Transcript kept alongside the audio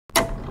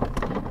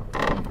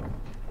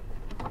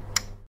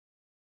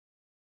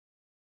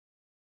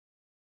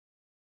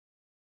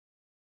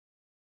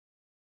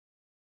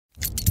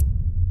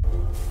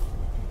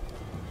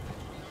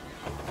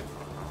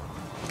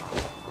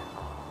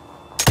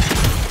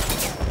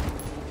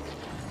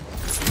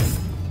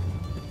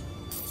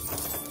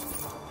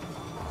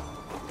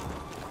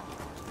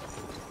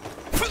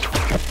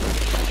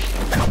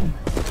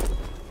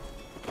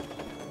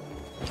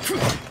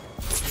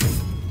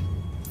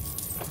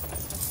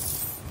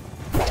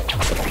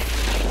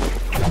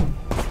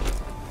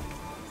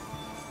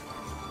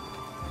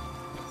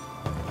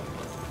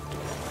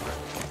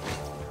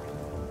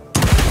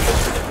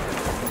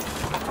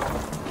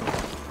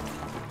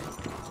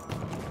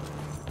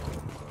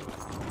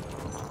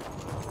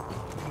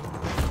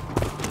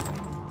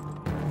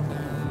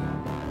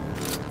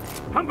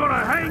I'm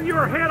gonna hang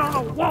your head on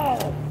a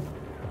wall!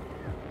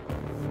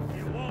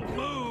 You won't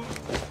move.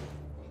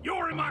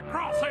 You're in my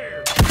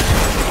crosshairs!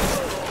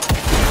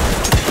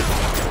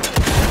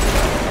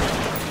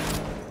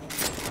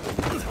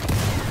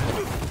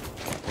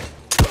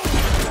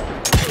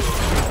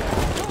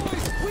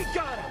 Boys, we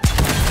got him!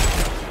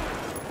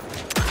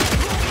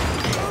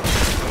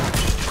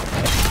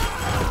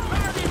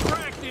 Target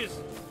practice!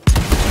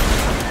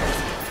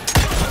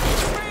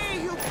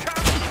 Hey, you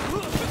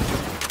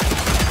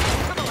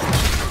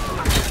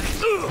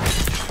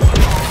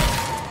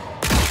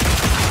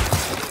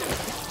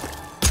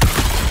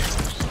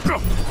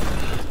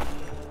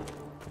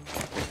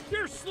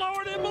You're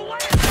slower than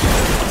molasses!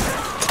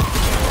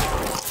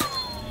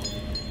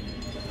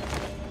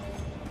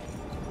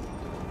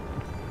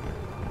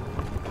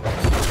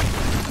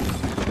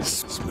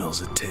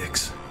 Smells of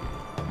ticks.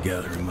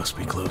 Gathering must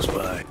be close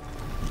by.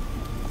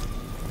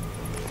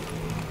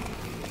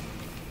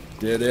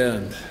 Dead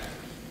end.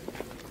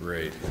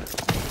 Great.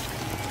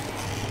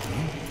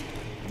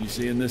 You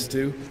seeing this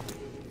too?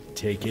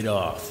 Take it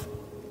off.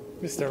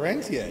 Mr.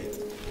 Rentier,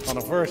 on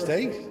a first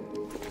date?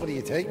 What do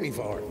you take me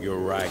for? You're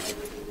right.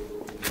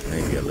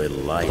 Maybe a little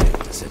light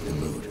to set the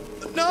mood.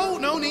 No,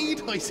 no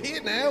need. I see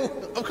it now.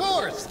 Of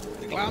course.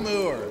 The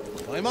glamour.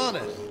 I'm on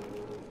it.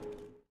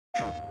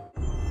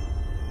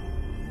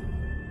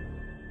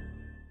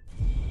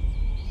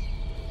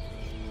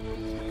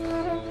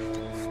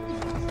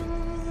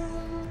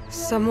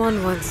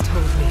 Someone once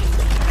told me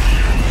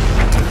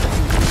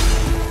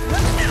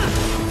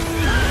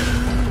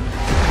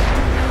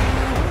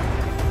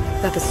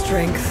that the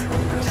strength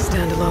to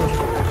stand alone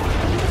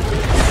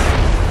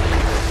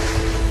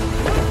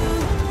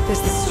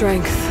is the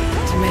strength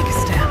to make a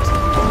stand.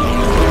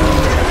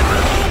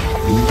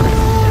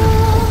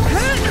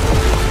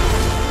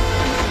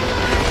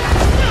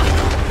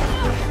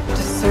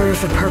 To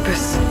serve a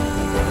purpose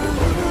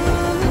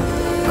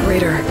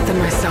greater than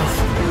myself.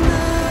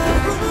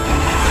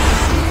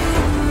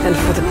 And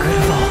for the good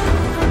of all.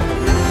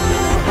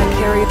 I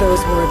carry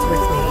those words with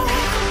me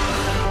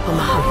on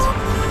the hunt,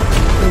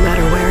 no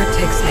matter where it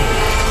takes me.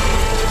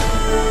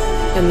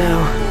 And now,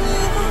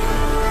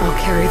 I'll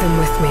carry them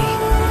with me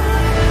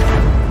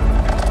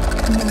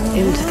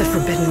into the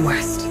Forbidden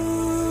West.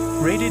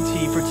 Rated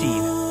T for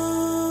Teen.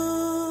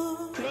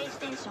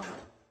 PlayStation.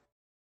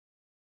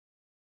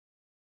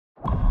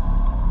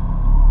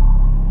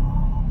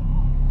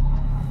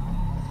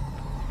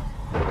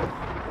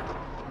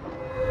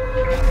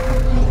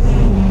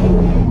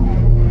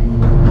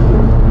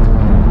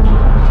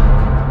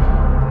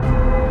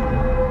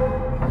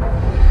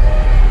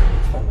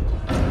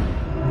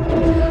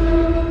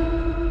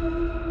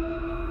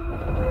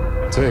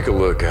 Take a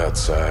look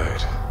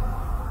outside.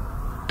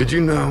 Did you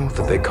know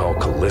that they call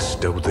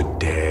Callisto the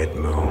Dead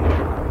Moon?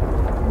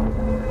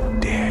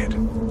 Dead.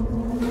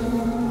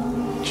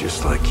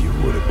 Just like you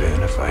would have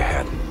been if I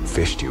hadn't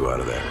fished you out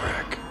of that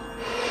wreck.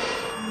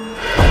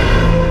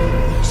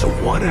 So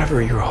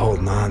whatever you're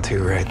holding on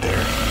to right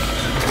there,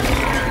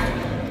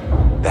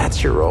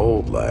 that's your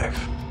old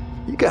life.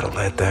 You gotta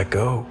let that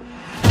go.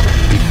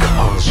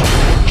 Because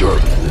your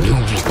new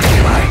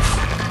life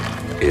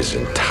is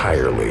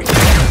entirely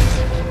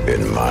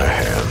in my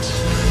hands.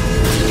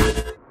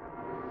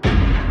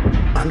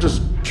 I'm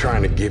just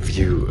trying to give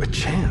you a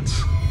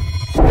chance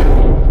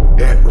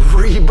at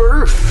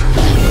rebirth.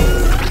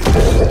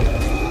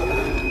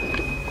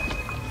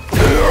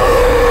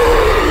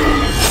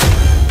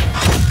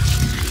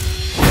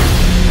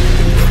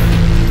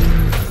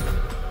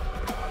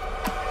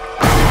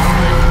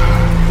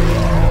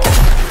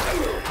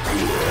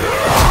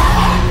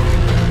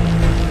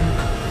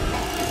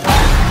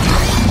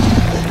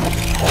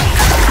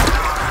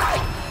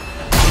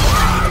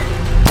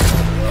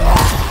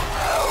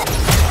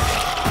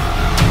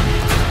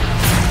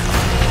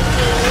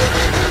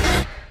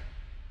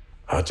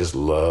 I just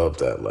love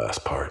that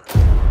last part.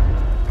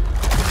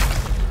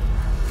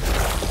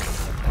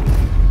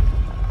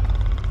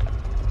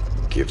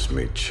 Gives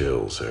me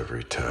chills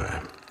every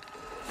time.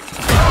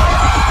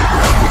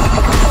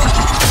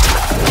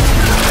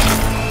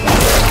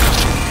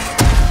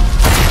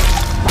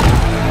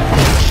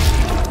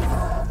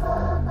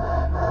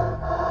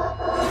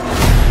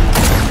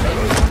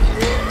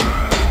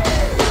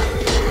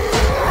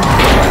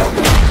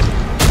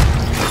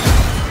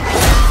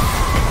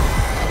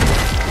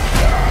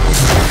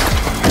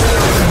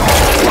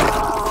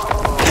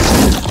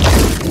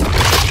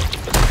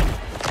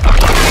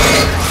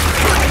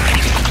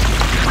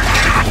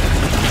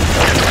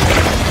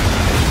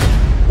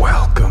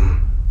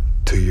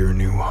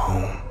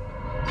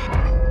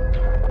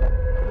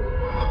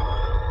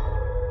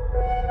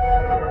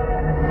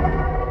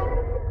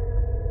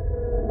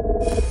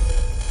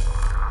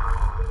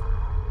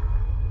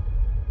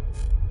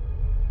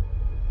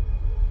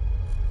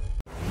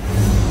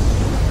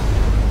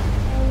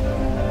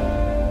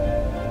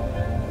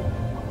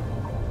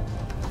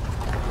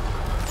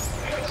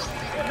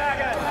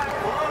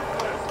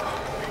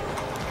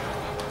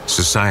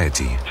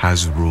 Society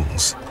has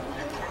rules.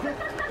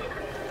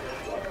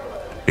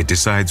 It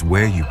decides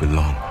where you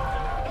belong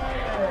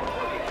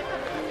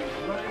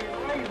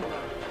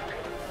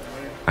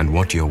and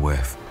what you're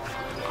worth.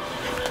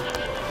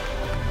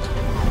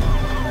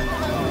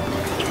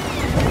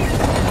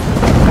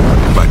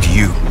 But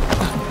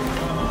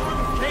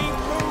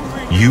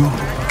you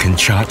can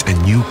chart a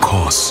new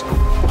course.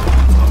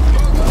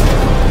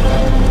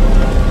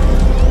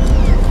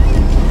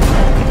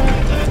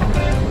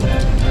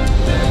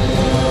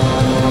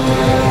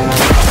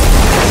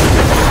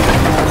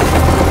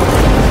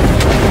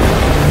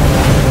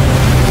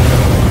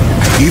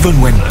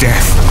 Even when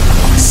death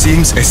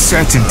seems a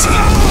certainty,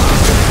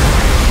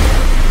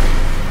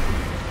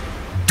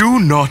 do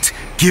not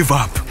give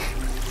up.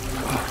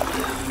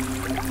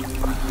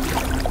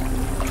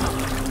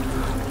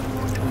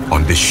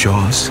 On the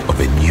shores of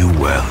a new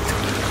world,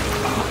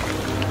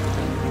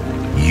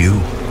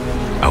 you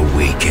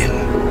awaken.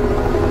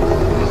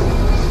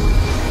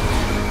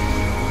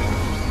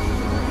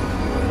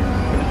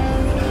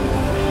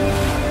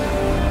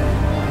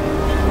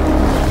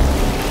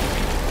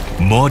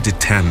 More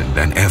determined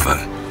than ever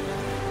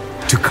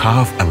to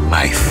carve a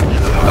life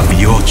of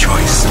your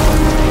choice.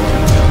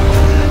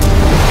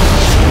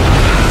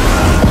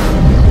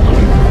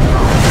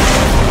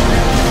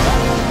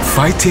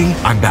 Fighting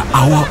under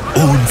our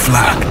own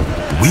flag,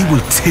 we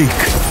will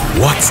take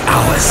what's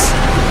ours.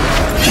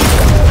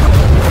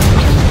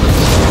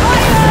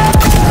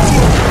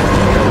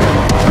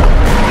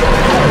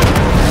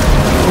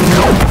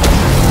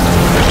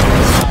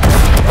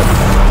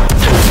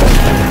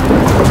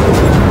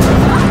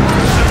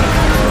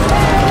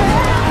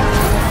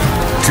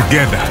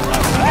 Together,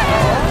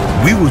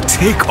 we will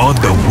take on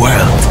the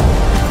world.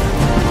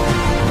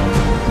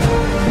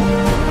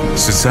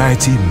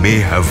 Society may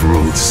have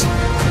rules,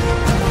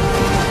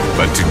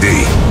 but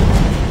today,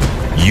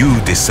 you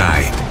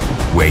decide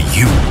where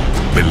you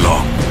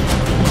belong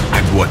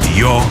and what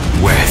you're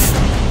worth.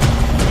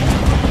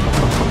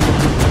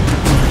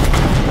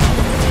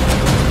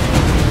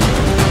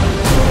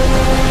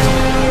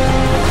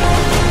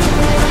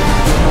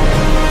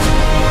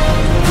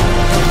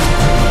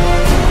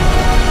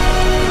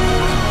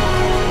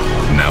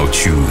 Now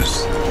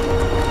choose.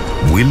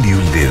 Will you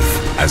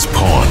live as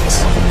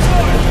pawns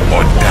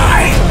or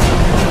die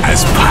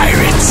as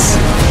pirates?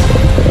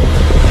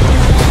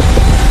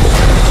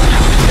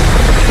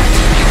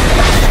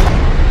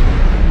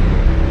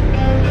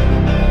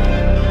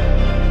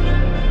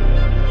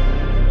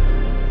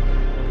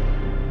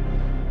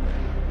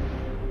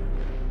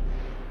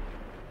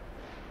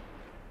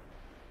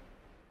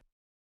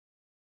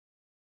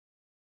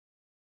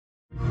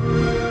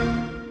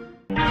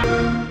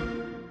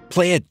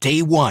 Play it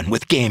day one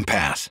with Game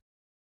Pass.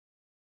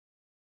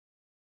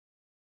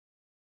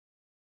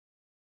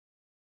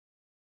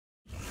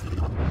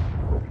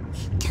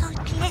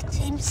 Don't let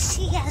them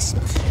see us,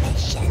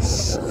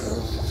 precious.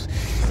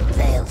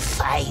 They'll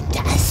find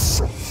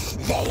us.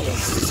 They'll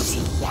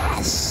see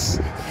us.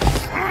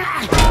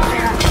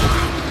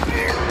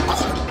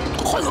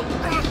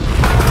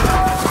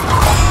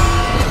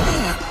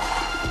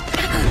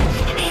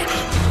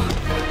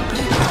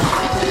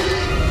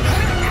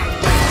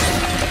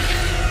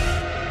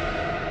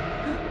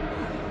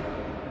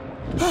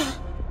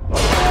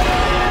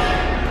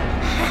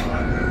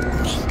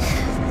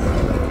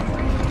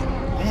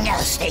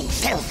 Nasty,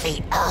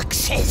 filthy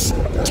oxes!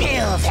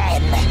 Kill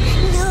them!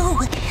 No!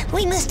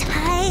 We must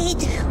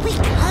hide! We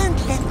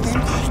can't let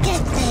them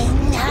get their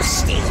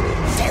nasty,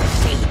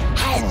 filthy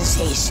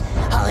handses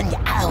on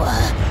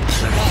our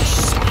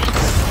precious!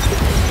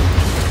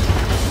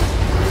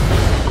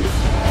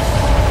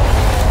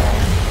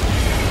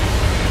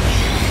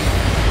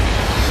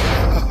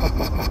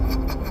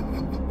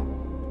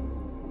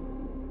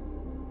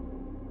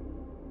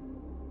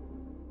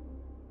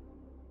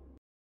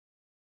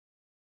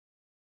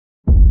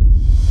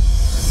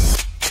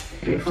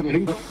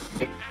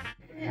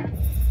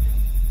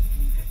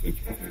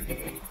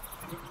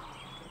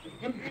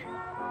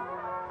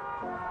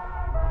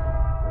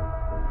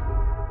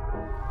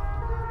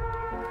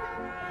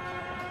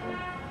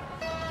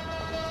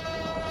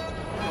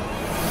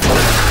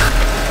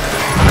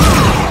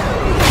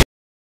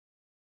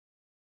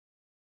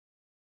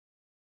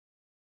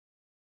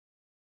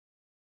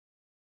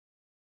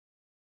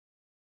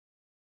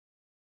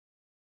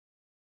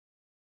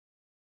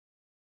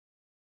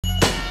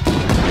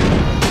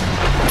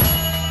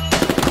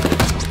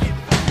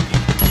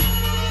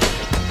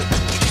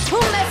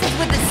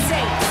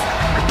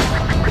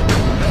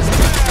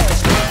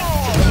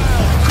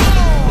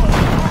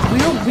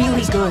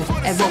 Good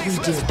at what we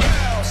do.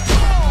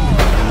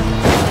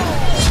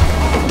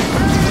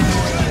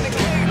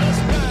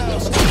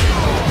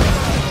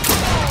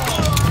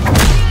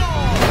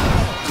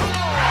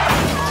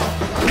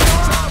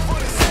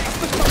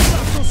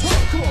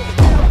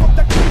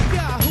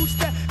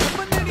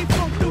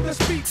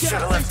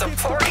 Should've left the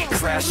party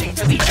crashing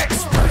to the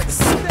experts.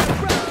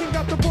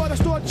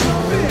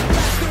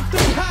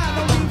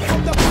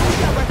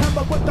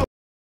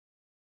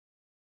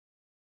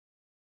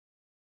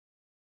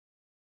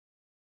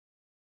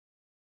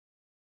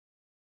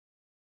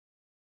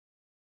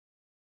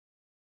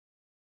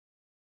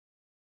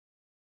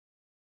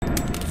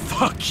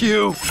 Fuck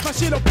you! My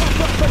shit'll pop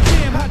up, but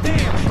damn, hot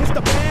damn, it's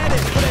the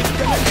baddest. But it's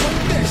gonna be one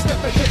thing,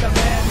 step into the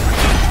madness.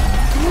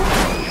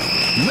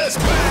 Let's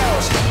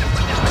bounce!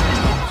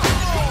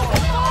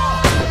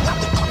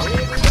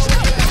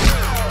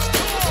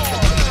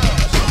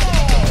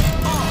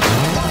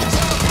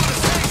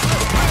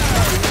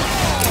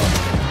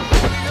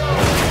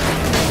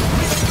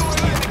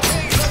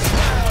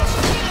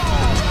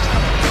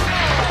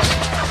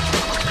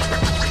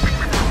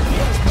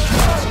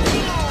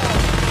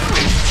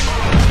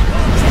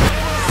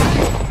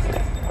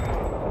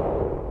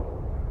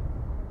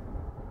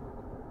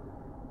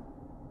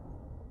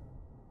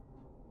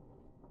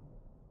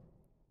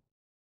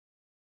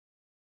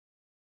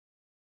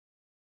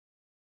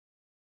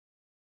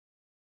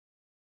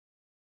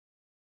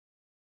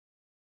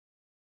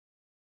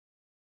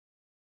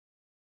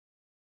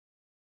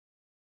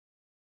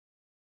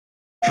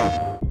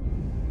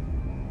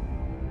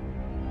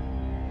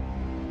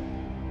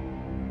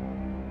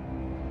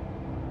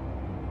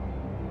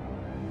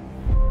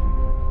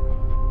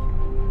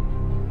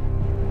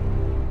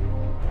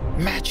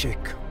 Magic,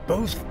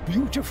 both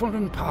beautiful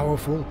and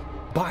powerful,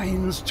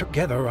 binds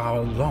together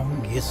our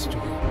long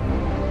history.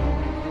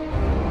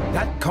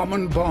 That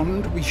common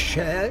bond we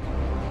share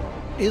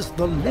is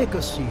the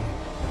legacy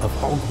of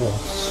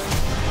Hogwarts.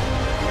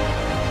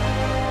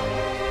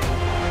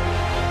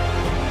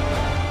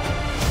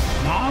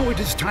 Now it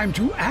is time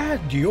to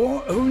add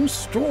your own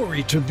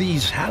story to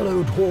these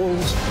hallowed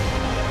halls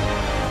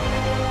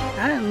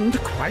and,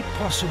 quite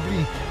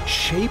possibly,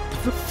 shape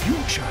the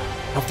future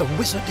of the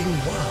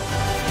wizarding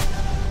world.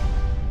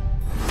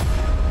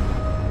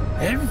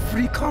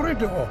 Every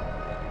corridor,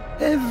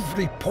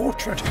 every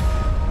portrait,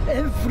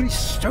 every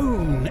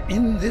stone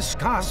in this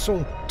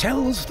castle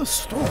tells the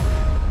story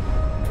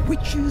of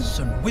witches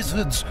and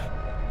wizards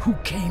who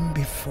came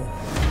before.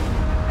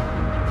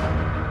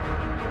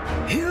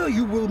 Here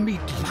you will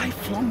meet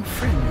lifelong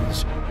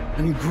friends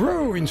and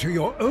grow into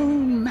your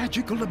own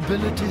magical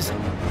abilities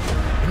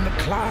in the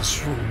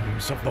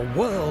classrooms of the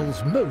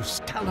world's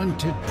most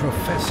talented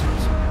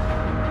professors.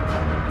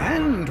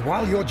 And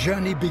while your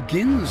journey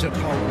begins at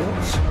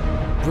Hogwarts,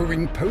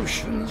 brewing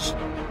potions,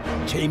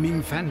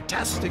 taming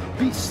fantastic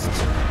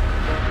beasts,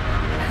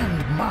 and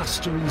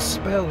mastering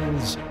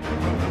spells,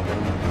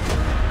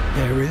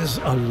 there is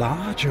a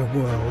larger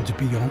world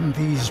beyond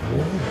these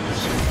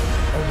walls.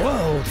 A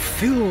world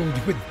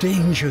filled with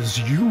dangers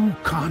you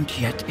can't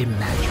yet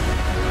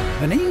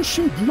imagine. An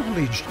ancient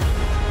knowledge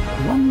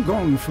long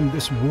gone from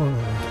this world.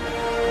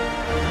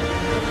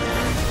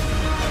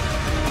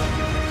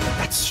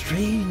 That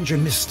strange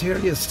and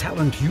mysterious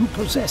talent you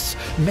possess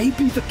may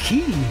be the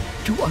key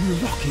to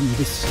unlocking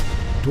this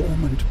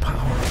dormant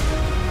power.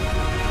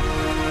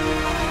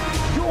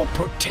 Your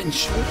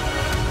potential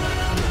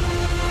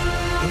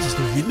is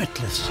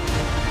limitless.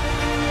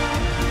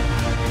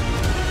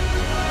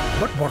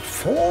 But what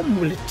form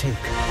will it take?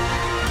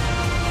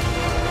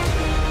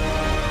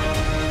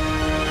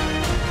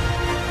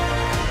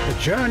 The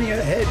journey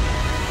ahead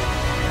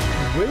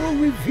will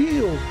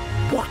reveal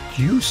what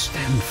you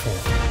stand for.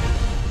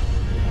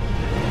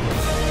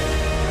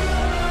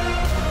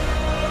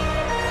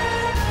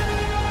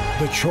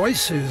 The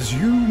choices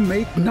you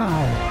make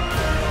now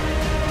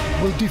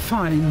will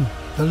define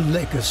the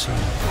legacy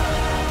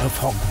of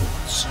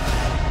Hogwarts.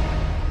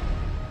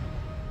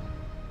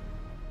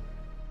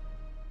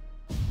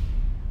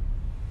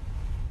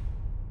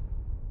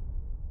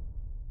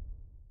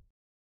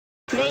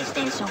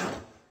 PlayStation.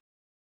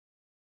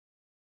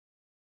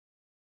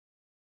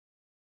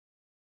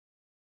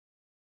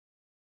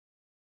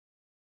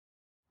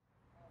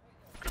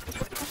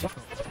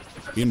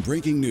 In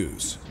breaking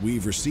news,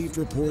 we've received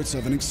reports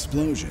of an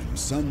explosion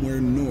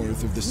somewhere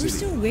north of the city. We're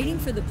still waiting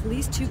for the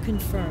police to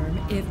confirm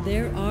if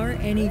there are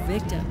any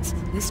victims.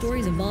 This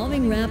story is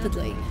evolving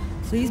rapidly.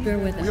 Please bear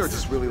with us. We heard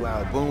this really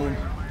loud boom.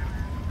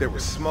 There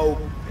was smoke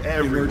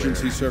everywhere.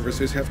 Emergency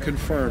services have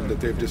confirmed that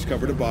they've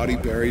discovered a body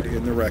buried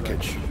in the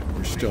wreckage.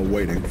 We're still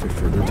waiting for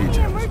further details.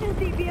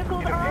 Emergency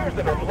vehicles are It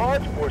appears that a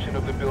large portion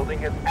of the building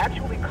has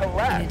actually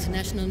collapsed. In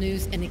international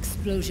news, an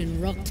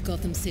explosion rocked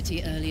Gotham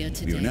City earlier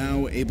today. We are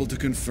now able to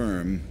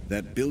confirm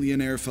that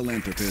billionaire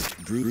philanthropist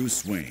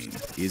Bruce Wayne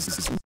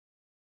is...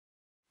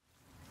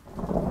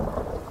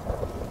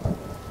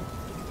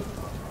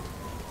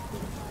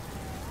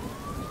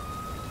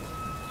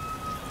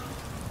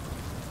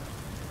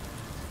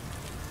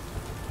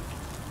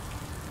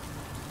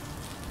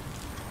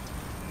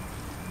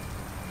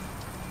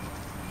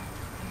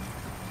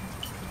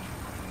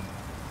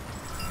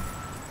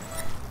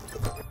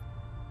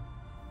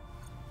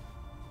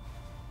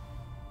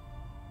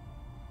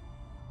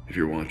 If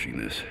you're watching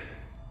this,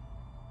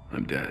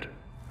 I'm dead.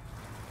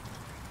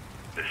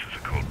 This is a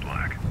code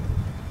black.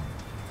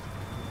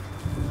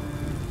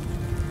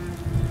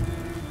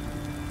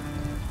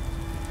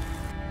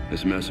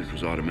 This message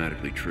was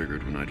automatically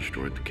triggered when I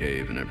destroyed the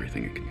cave and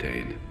everything it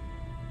contained.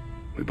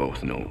 We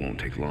both know it won't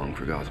take long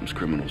for Gotham's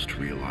criminals to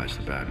realize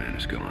the Batman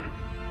is gone.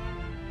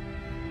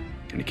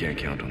 And you can't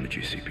count on the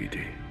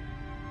GCPD.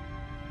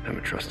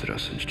 Haven't trusted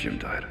us since Jim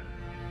died.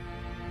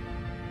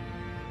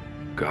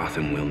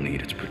 Gotham will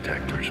need its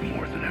protectors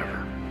more than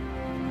ever.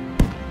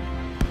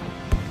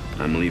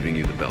 I'm leaving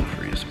you the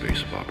Belfry as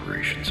base of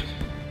operations.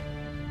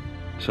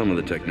 Some of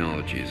the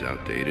technology is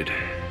outdated,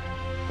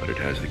 but it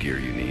has the gear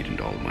you need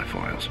and all of my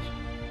files.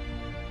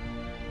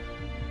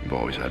 You've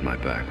always had my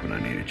back when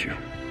I needed you.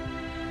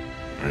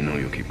 I know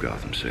you'll keep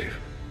Gotham safe.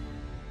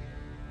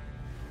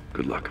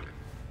 Good luck.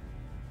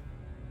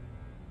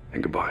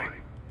 And goodbye.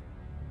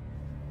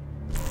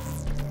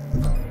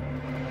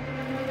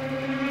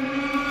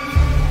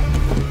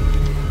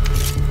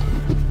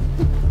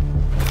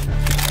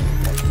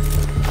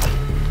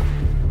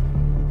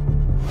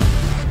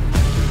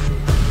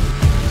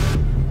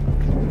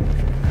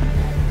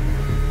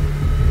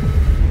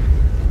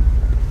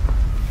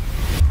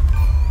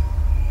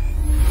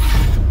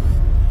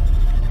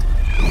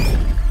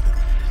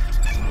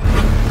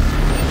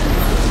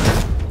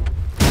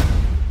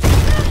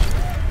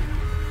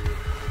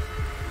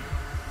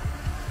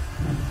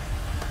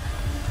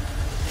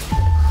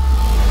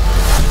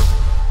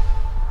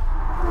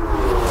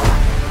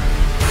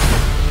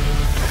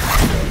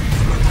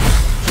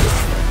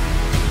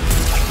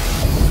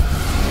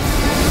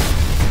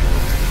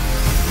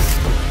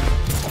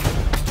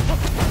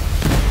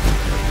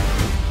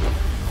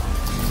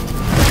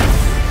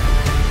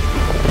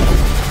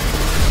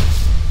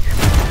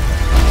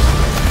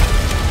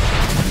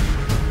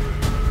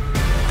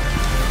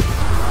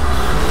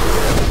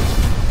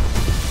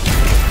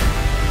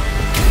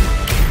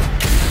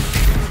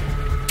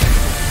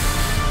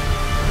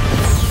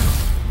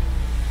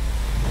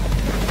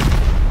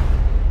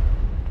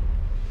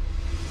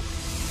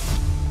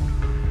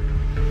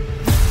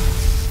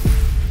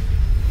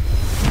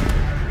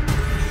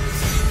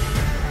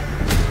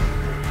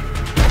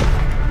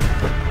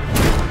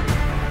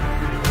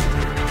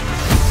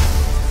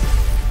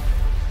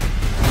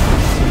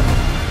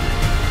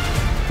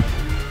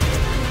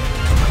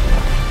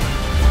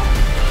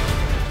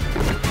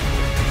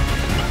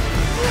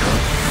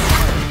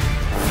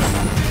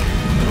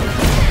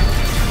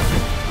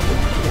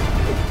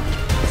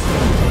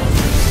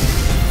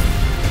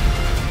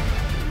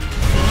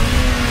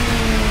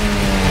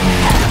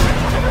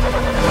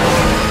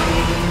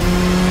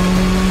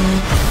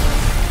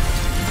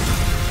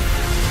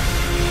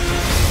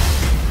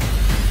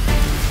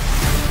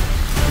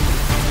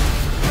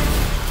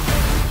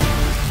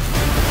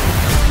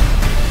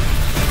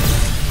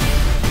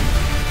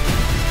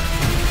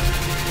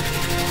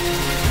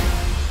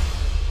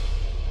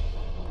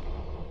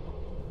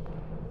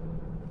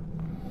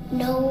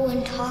 No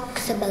one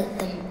talks about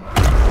them.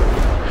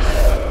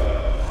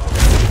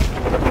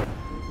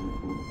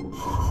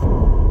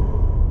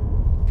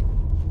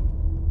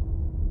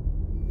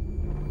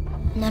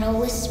 Not a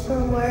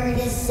whisper word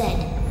is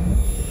said.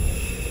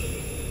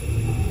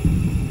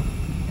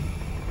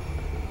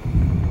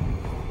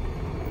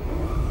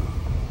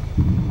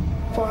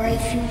 For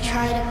if you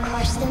try to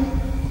crush them,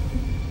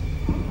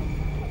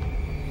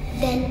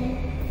 then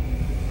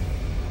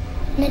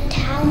the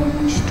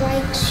town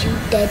strikes you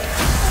dead.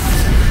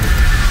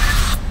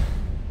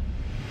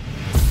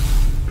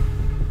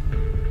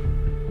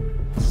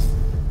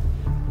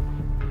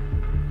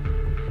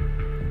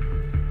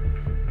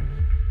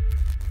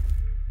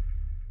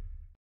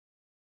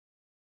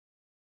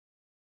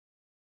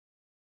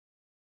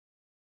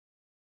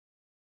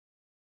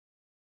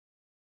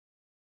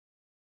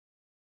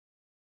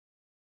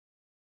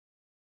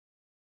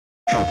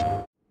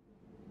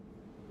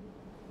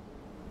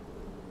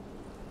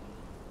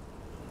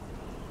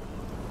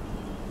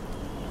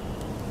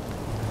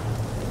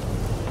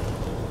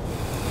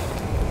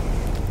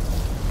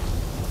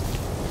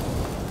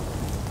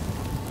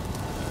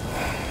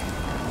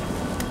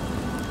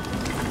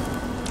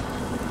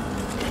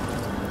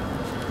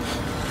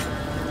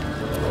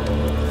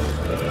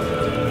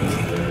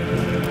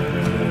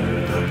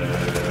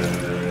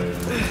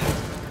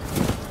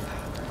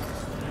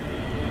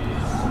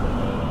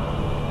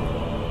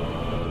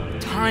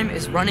 Time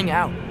is running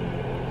out.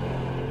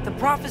 The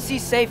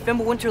prophecies say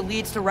Fimbulwinter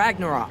leads to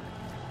Ragnarok.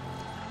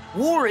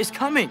 War is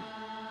coming.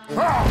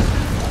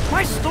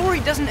 My story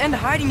doesn't end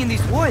hiding in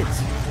these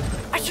woods.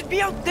 I should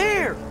be out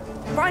there,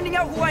 finding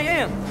out who I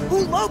am,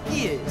 who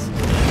Loki is.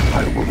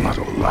 I will not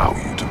allow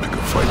you to pick a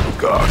fight with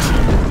gods.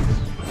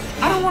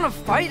 I don't want to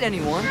fight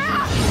anyone.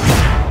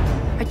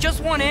 I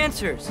just want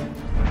answers.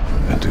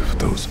 And if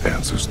those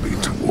answers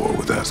lead to war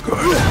with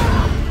Asgard?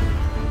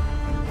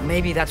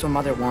 Maybe that's what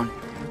Mother wanted.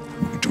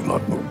 We do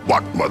not know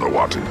what Mother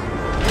wanted.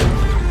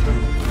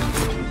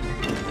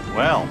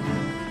 Well,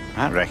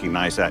 I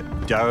recognize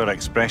that dour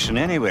expression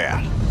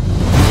anywhere.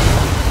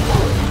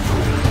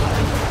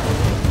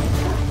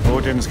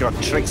 Odin's got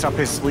tricks up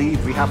his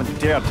sleeve we haven't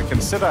dared to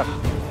consider.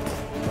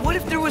 What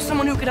if there was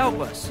someone who could help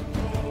us?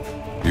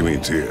 You mean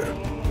Tyr,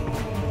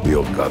 the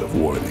old god of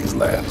war in these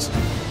lands,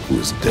 who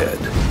is dead?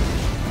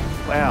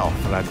 Well,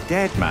 for a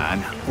dead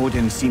man,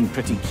 Odin seemed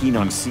pretty keen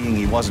on seeing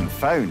he wasn't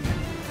found.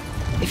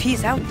 If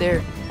he's out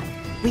there,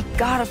 we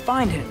gotta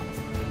find him.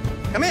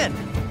 Come in.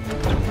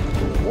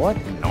 What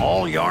in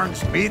all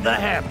yarns be the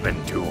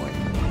happened to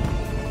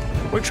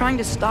him? We're trying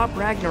to stop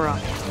Ragnarok,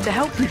 to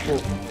help people.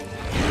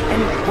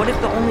 And what if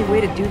the only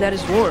way to do that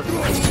is war?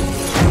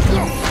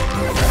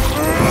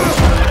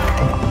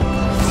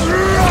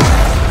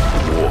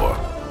 War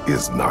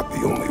is not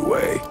the only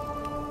way.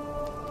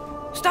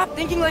 Stop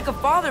thinking like a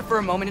father for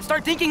a moment and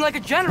start thinking like a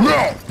general.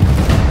 No!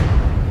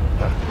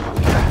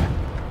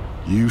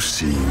 You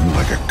seem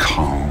like a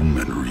calm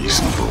and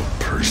reasonable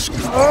person.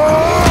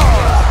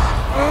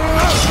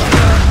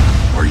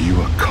 Are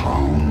you a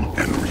calm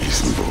and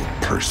reasonable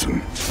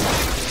person?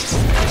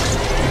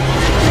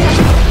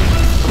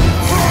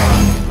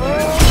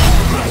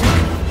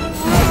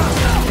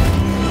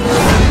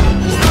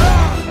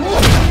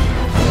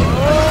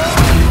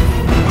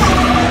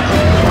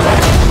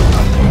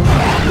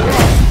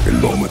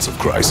 In moments of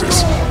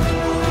crisis,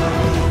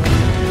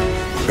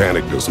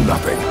 panic does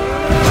nothing.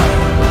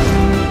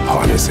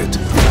 Harness it.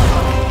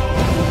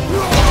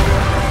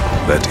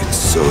 Let it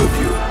serve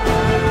you.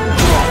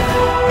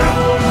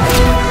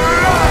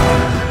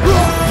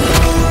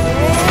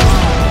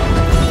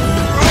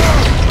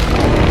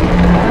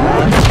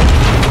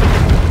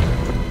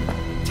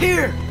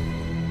 Tyr!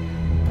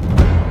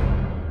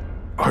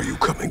 Are you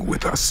coming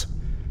with us?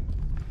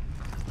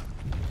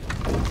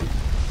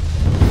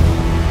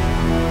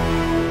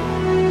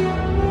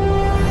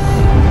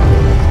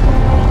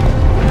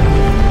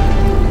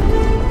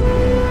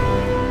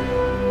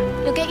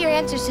 You'll get your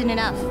answers soon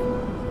enough.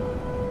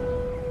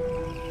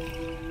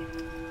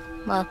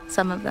 Well,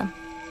 some of them.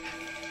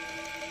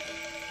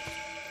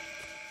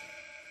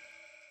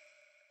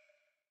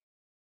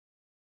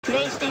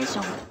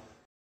 PlayStation.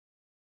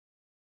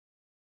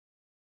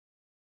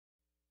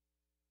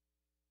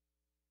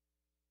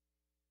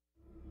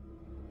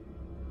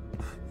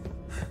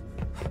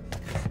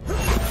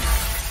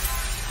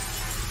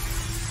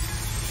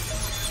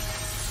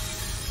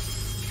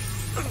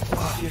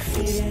 Your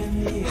feet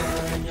in the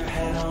air and your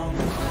head on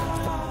the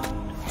ground.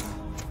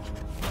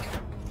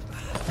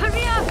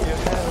 Hurry up!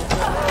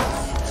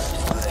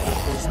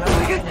 Oh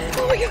my God!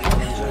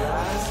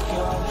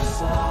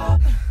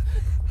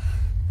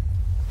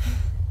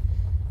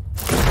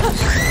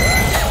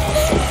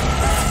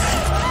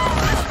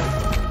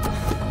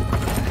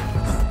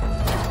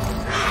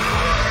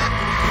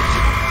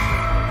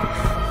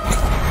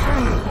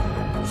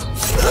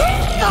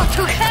 Not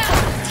to hell!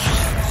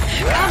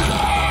 Come!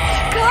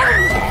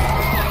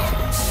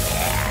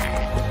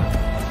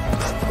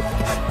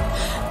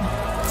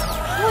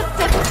 What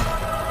the?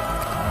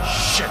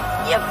 Shit!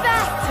 You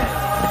bastard!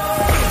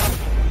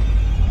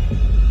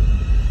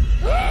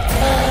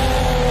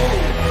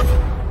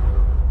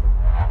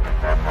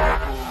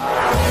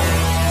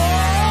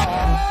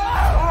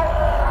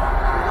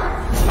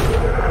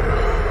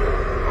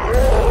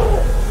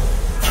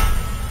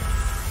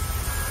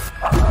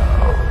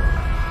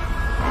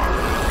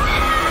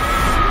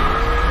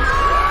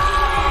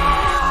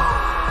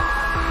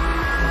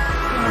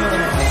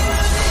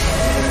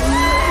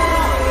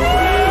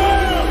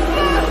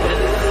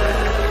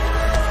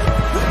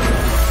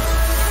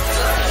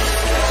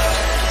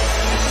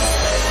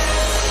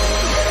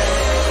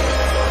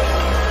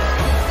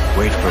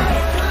 Wait for me.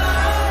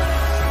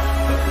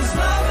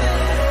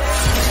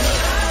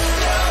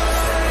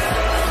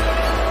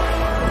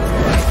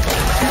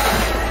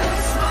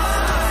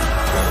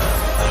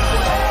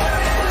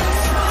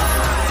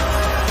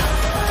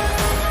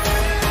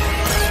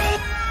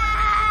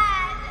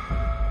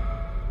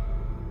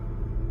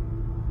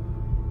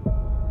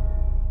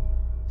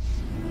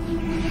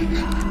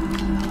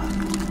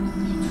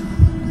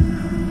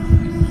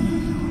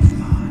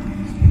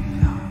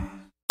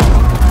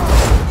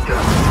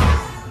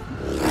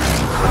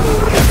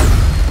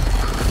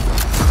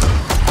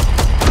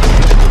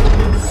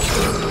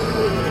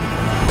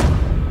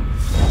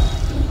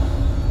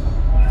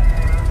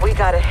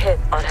 Got a hit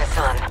on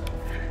Hassan.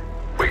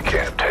 We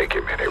can't take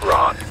him in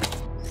Iran.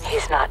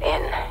 He's not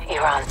in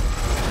Iran.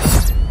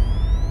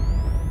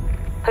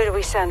 Who do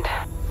we send?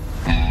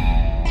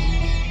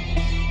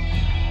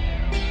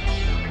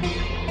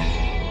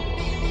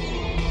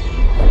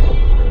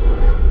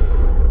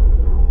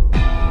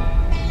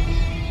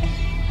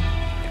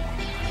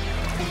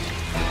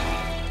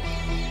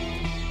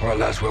 All right,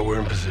 lads, well, we're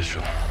in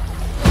position.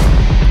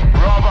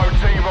 Bravo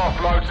team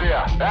offloads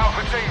here.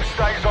 Alpha team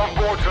stays on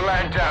board to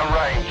land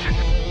downrange.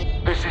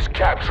 This is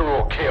capture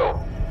or kill.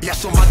 Ya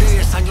son más de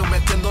 10 años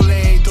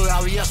metiéndole y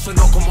todavía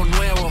sueno como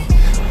nuevo.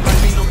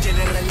 Balvin no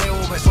tiene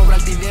relevo, me sobra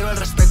el dinero, el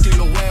respeto y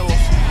los huevos.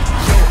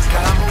 Yo,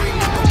 cada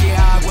movimiento que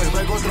hago es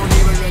luego otro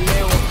nivel lo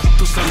elevo.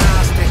 Tú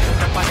sonaste,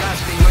 me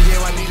pagaste y no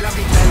lleva ni la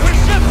mitad. We're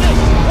shifting!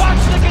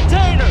 Watch the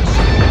containers!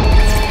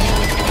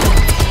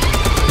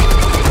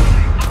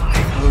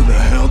 How the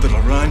hell did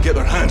Iran get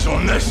their hands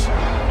on this?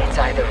 It's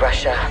either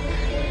Russia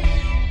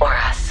or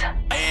us.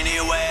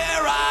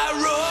 Anywhere I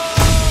roam.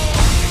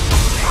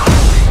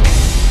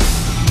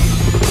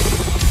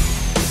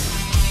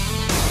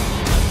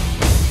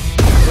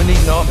 We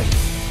need an army.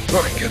 I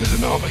can get us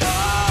an army.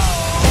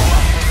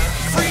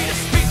 Free to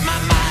speak my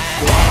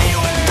mind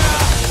anywhere.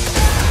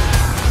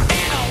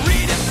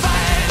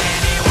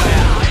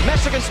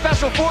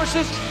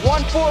 forces,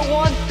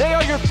 141, they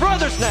are your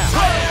brothers now!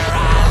 Where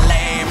I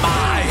lay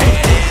my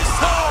head is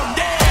home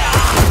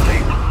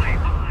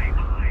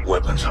there!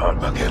 Weapons hard,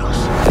 vaqueros.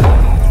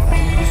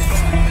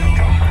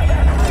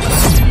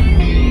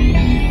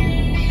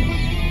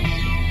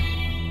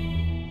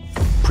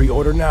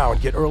 Pre-order now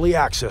and get early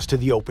access to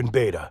the open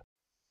beta.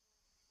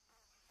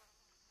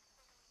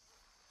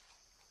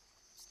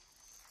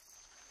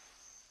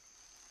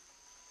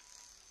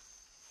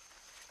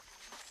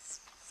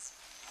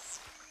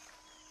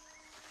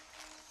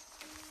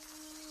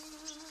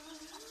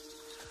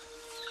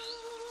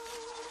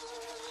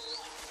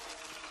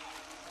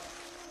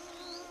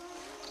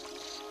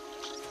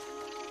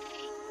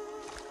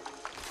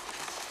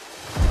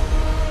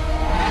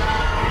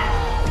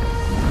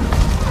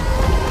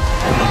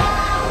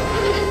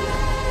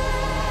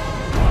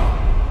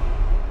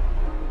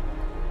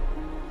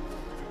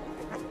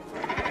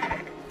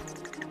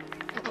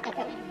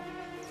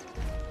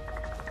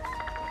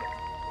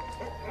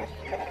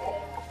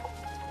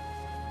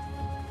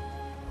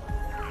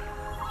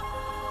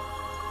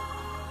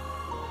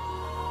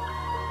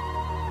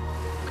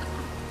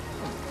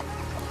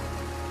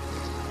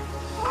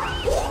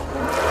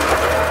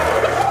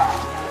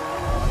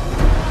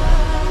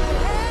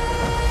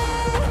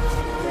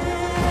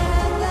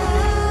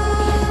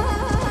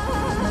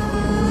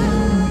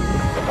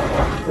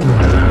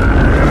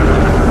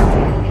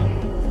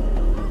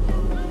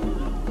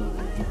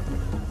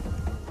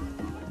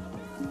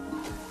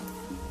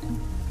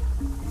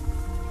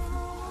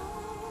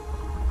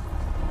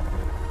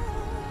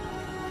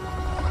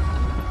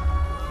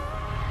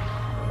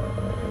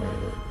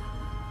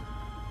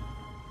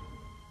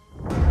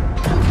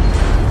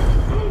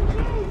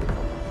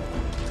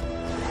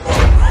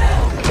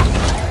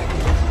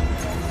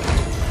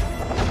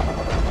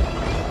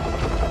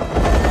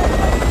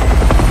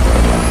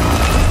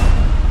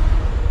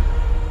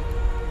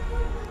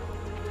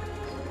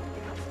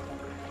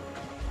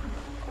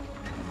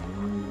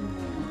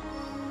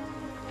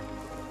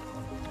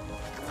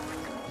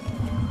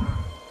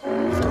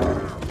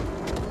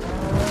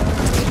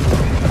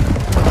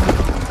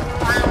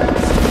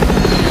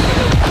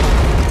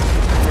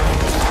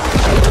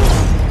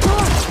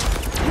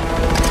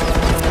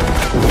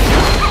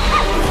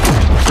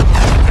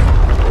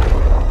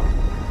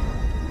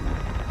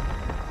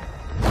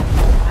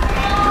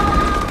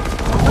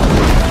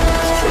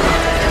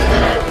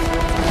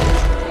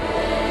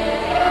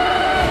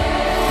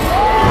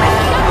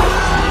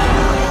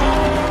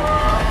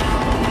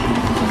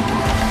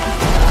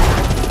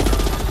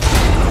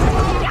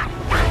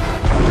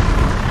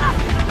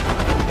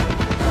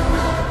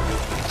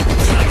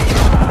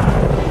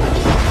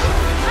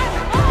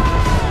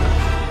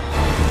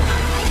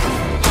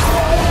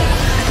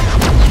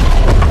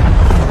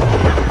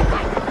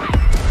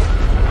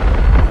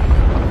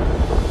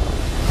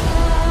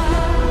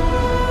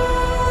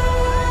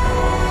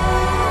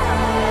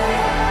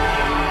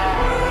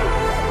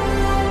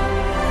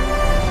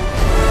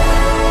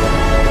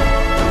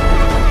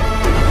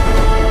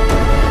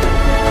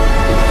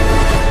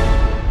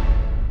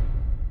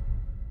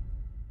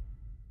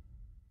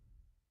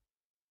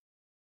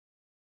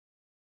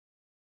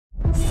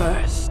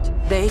 First,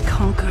 they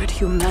conquered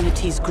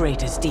humanity's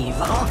greatest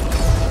evil,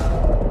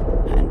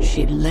 and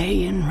she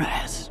lay in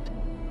rest.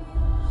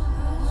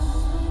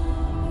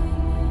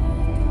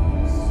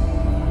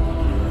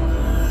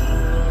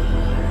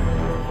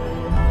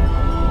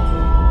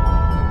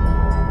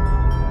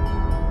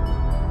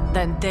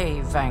 Then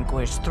they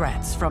vanquished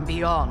threats from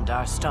beyond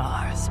our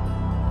stars,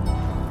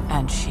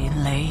 and she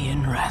lay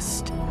in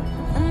rest.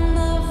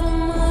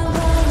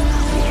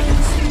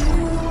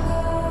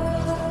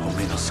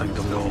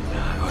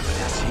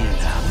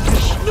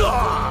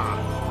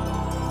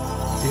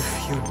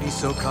 If you'd be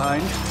so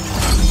kind.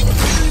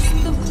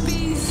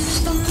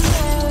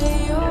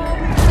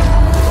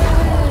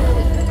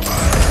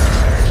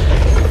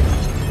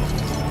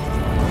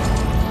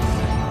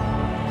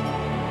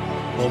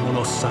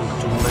 Omnos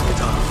Sanctum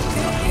Legata.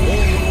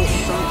 Omnos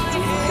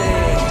Sanctum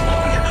Legata.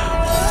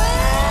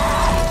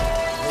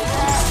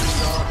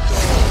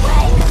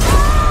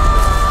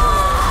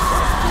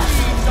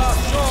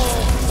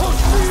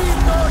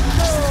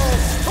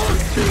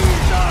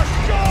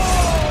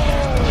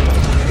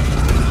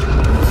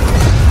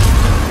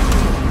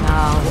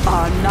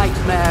 Our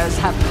nightmares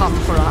have come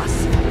for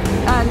us,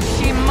 and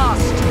she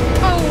must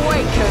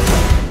awaken!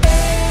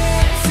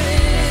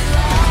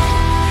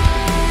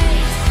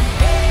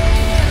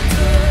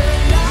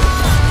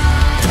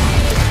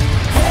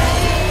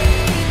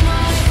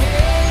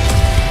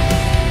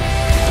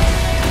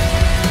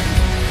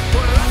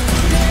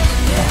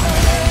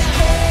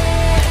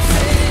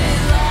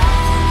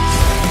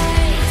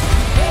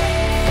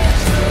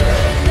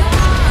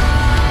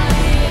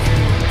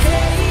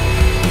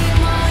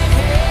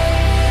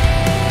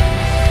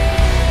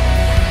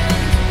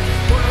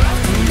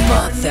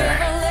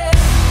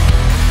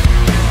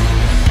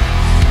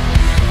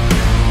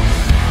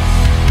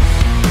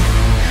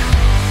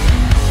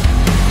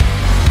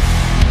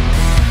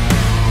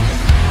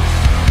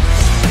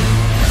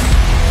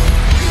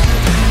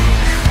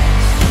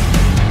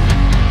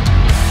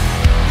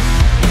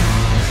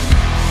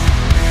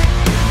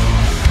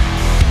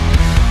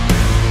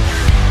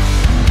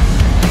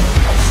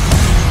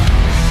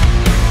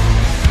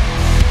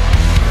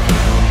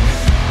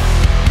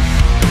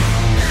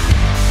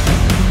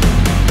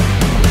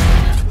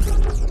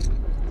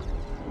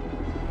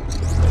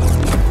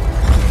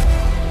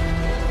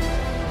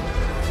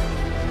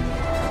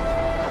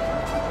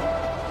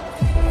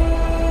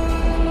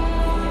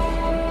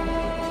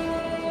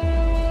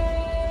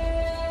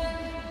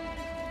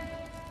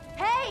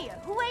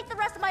 ate the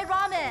rest of my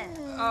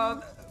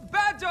ramen?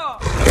 Bad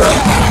dog!